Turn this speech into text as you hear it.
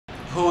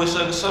Who is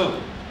Suga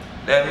Suga?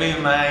 That me,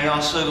 man, young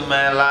Suga,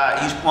 man, live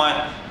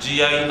Eastpoint,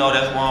 GA, you know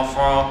that's where I'm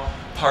from.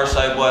 Per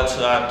se, boy,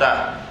 till I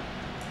die.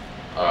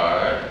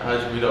 Alright,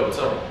 how'd you meet up with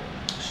him?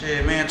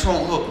 Shit, me and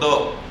Toon hooked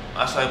up,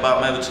 I say about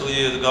maybe 2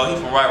 years ago. He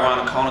from right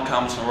around the corner,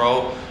 Compton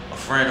Road. A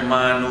friend of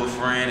mine knew a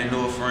friend and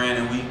knew a friend,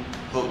 and we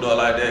hooked up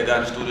like that, got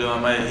in the studio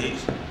and made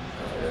hits.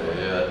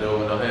 Yeah, I know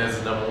with no hands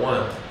is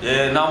 #1.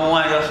 Yeah,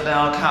 #1 yesterday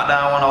on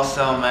Countdown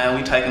 107, man.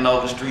 We taking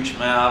over the streets,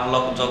 man. All the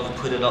local jokers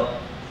put it up.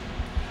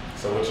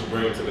 So what you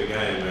bring to the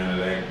game, man,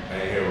 that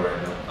ain't here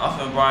right now? I'm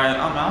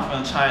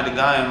finna change the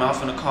game, man. I'm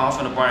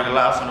finna bring a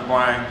lot. I'm finna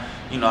bring,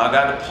 you know, I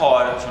got the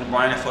party. I'm finna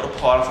bring it for the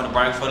party. I'm finna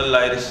bring it for the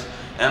ladies.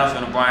 And I'm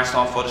finna bring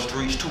something for the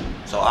streets too.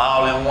 So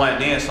all in one,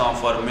 then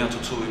something for the mental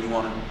too. If you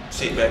wanna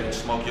sit back and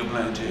smoke your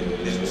blunt,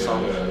 this is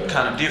something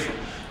kind of different.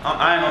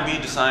 I ain't gonna be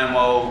the same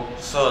old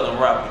southern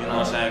rapper, you know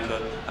what I'm saying?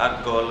 Cause I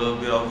can go a little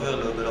bit over here, a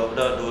little bit over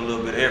there, do a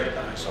little bit of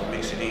everything. So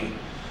mix it in.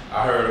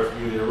 I heard a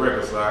few of your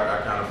records, so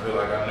I kind of feel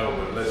like I know,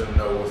 but let them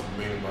know what's the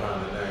meaning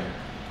behind the name.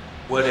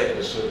 What that?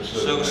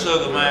 Suga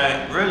Suga,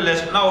 man. Really,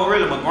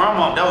 really, my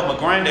grandma, that was my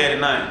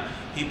granddaddy's name.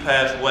 He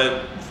passed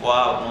away before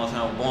I was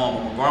born,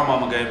 but my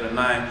grandmama gave me the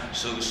name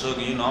Suga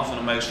Suga. You know, I'm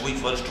finna make sweet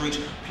for the streets.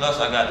 Plus,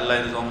 I got the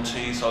ladies on my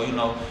team, so you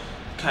know,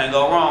 can't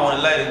go wrong when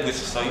the ladies with you.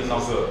 So you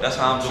know, that's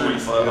how I'm doing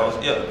it for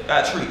those. Yeah,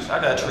 got treats.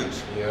 I got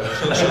treats. Yeah.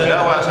 Suga Suga.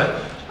 That's why I say,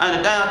 ain't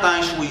a damn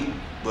thing sweet,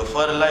 but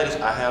for the ladies,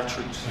 I have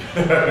treats.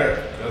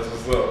 That's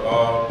what's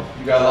up.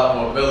 You got a lot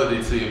more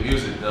melody to your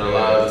music than a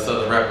lot of the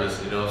southern rappers,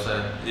 you know what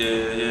I'm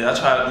saying? Yeah, I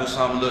try to do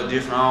something a little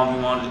different. I don't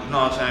be wanting to, you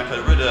know what I'm saying?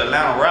 Because really the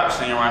Atlanta rap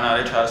scene right now,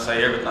 they try to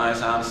say everything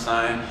sounds the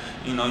same.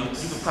 You know, you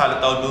could probably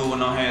throw dude with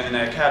no hands in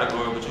that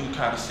category, but you can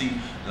kind of see,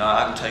 you know,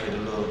 I can take it a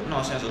little, you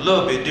know what I'm saying? It's a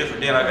little bit different.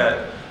 Then I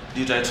got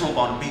DJ Toomp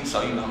on the beat,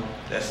 so you know,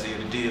 that's it,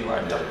 the deal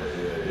right there.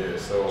 Yeah.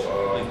 So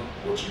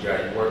what you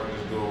got? You working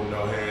this dude with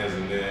no hands,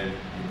 and then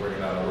you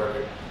bringing out a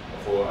record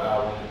for an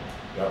album.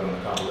 Y'all doing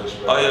a compilation?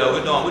 Oh yeah,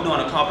 we're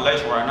doing a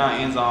compilation right now,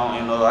 End Zone.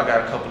 You know, I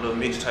got a couple of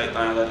mixtape things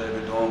I just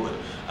been doing, but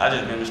I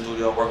just been in the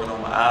studio working on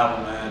my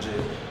album, man.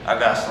 I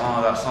got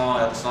song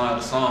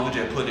after song. We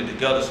just putting it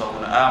together, so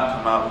when the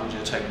album come out, we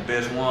just take the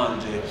best one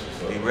and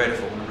just be ready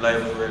for when the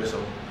label's ready.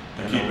 So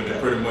you keeping it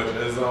pretty much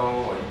in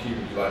zone, or you keep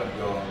it like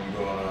you going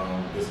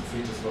get some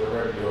features for the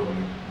record?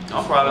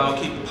 I'm probably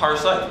gonna keep it per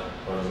se.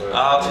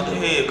 All to the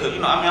head, cause you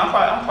know, I mean, I'm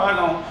probably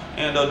gonna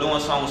end up doing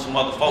something with some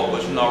other folk,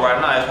 but you know, right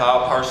now it's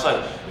all per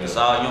se. It's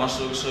all young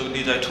Suga Suga,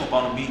 DJ Toomp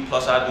on the beat,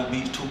 plus I do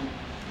beats too.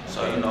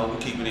 So you know, we're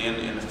keeping it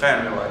in the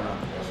family right now.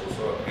 That's what's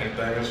up.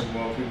 Anything else you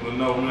want people to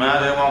know, man? I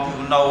just want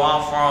people to know where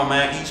I'm from,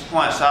 man.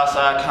 Eastpoint,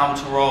 Southside,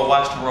 Compton Road,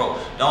 Washington Road.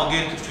 Don't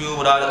get confused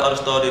with all the other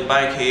stuff, the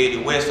Bankhead,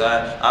 the West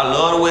Side. I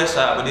love the West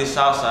Side, but this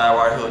Southside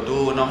right here,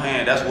 dude with no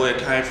hand, that's where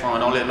it came from.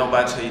 Don't let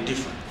nobody tell you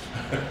different.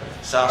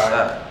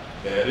 Southside.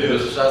 Yeah, it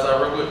is. Shouts out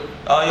real quick.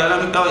 Oh yeah,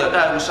 let me throw you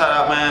a shout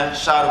out, man.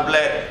 Shout out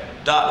Black,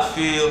 Dr.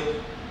 Phil,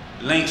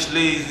 Link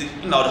Sleazy,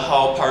 you know, the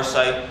whole per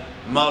se.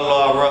 Mother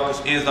Lord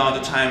Ruckus, End Zone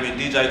Entertainment,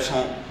 DJ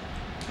Toomp,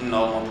 you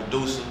know, my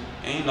producer.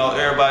 And you know,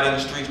 everybody in the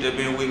streets that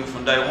been with me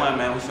from day one,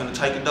 man. We finna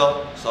take it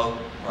up, so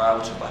ride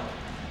with your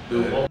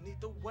bike. Need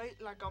to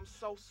wait like I'm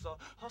Sosa,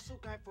 hustle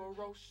game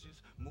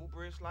ferocious, move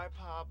bricks like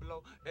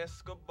Pablo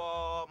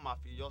Escobar,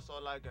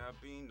 mafioso like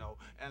Gambino,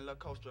 and La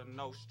Costa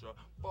Nostra.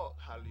 Fuck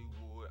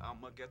Hollywood,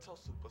 I'm a ghetto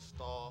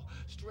superstar.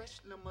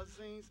 Stretch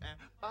limousines and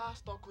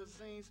five-star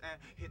cuisines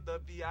and hit the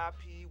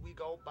VIP. We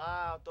go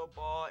buy out the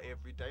bar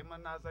every day.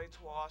 Menage a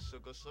trois,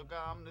 Suga Suga,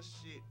 I'm the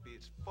shit,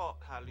 bitch.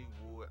 Fuck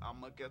Hollywood,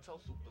 I'm a ghetto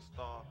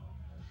superstar.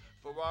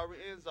 Ferrari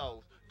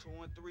Enzos,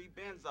 2 and 3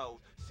 Benzos,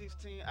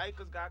 16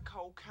 acres got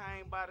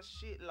cocaine by the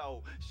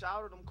shitload.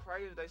 Shout at them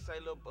crazy, they say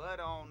little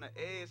butter on the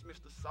edge,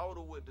 Mr. Soda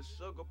with the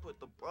sugar, put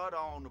the butter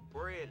on the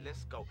bread.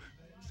 Let's go.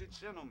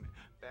 Gentlemen,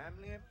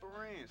 family and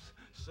friends,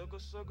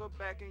 Suga Suga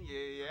back and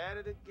yeah, at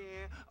it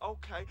again.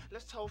 Okay,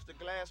 let's toast the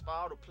glass for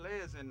all the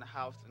players in the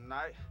house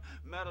tonight.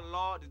 Metal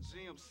Lord, the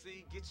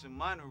GMC, get your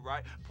money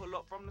right. Pull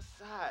up from the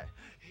side,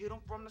 hit them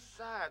from the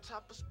side,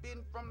 chopper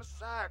spitting from the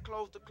side,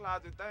 close the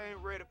closet, they ain't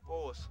ready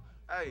for us.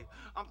 Hey,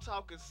 I'm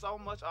talking so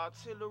much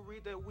artillery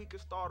that we can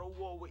start a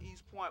war with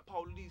Eastpoint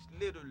police,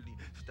 literally.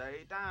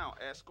 Stay down,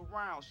 ask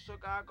around,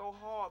 Sugar, I go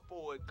hard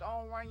for it. Go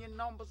on, run your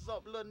numbers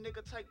up, little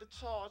nigga, take the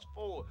charge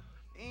for it.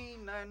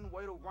 Ain't nothing,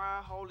 wait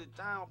around, hold it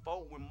down,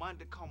 folk. When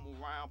Monday come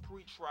around,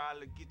 pre-trial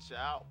to get you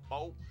out,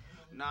 folk.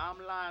 Nah,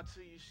 I'm lying to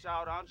you,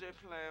 shout, I'm just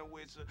playing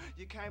with you.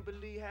 You can't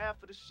believe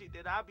half of the shit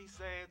that I be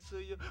saying to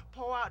you.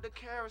 Pour out the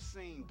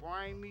kerosene,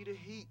 bring me the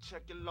heat,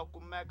 check your local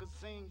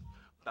magazine.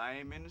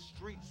 Fame in the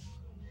streets.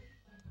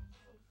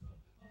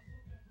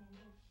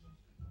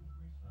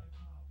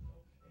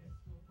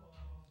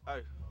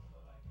 Hey,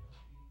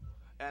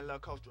 and La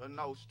Costa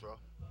Nostra.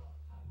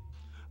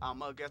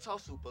 I'm a ghetto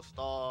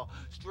superstar.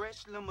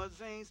 Stretch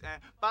limousines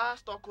and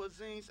five-star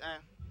cuisines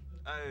and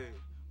hey,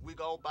 we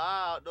go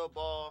buy out the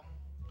bar.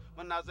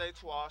 Menage a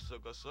trois,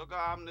 Suga Suga,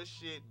 I'm the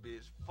shit,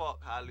 bitch.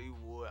 Fuck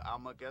Hollywood,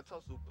 I'm a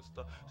ghetto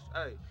superstar.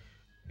 Hey,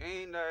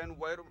 ain't nothing,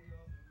 wait a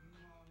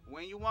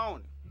when you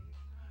want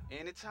it.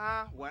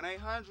 Anytime,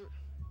 1-800.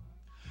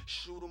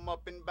 Shoot 'em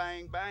up and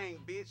bang bang,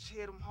 bitch.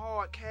 Hit 'em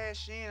hard,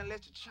 cash in and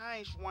let your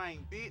chain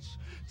swing, bitch.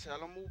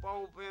 Tell 'em move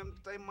over and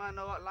they money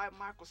up like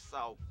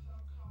Microsoft.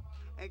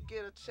 And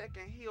get a check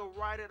and he'll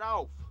write it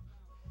off.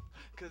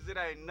 Cause it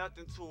ain't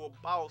nothing to a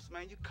boss,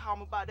 man. You call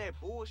me about that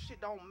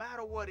bullshit, don't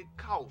matter what it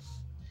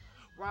costs.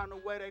 Round the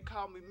way they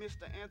call me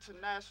Mr.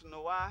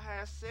 International. I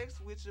had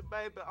sex with your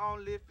baby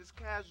only if it's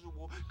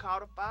casual. Call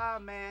the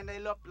fireman, they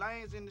left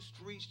lanes in the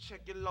streets.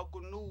 Check your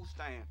local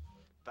newsstand.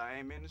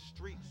 Fame in the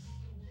streets.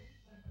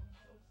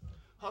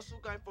 Hustle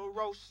game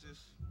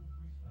ferocious.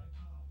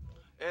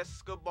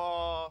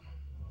 Escobar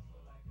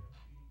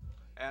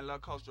and La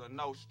Costa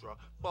Nostra.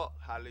 Fuck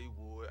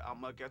Hollywood,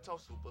 I'm a ghetto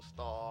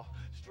superstar.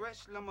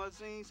 Stretch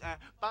limousines and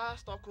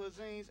five-star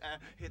cuisines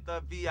and hit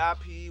the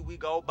VIP. We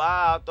go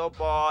by out the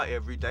bar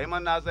every day.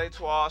 Menage a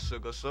trois,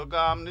 sugar, sugar,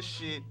 I'm the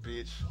shit,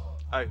 bitch.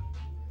 Hey.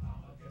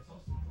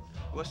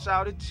 Well,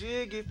 shout a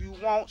jig if you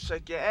want,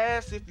 shake your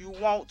ass if you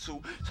want to.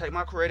 Take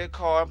my credit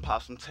card and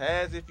pop some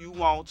tags if you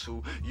want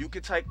to. You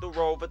can take the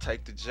Rover,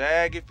 take the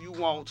Jag if you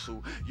want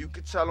to. You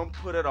can tell them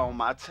put it on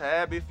my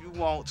tab if you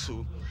want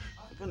to.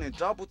 Put in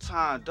double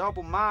time,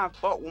 double mine,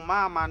 fuck with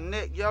mine, my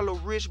neck yellow,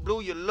 rich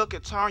blue, you look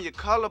and turn you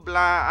colorblind,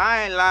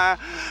 I ain't lying.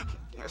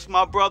 That's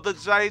my brother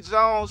Jay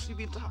Jones, he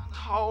be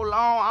hold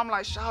on, I'm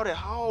like shout it,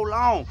 hold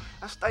on.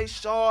 I stay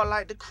short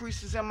like the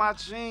creases in my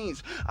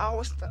jeans. I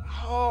always stay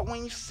hard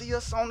when you see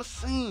us on the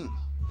scene.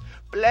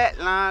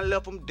 Flatline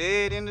left them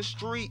dead in the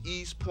street,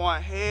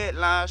 Eastpoint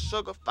headline,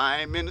 sugar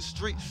fame in the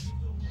streets.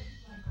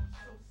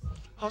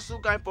 Hustle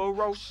game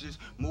ferocious,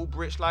 move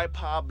bricks like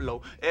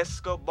Pablo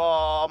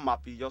Escobar,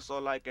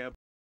 mafioso like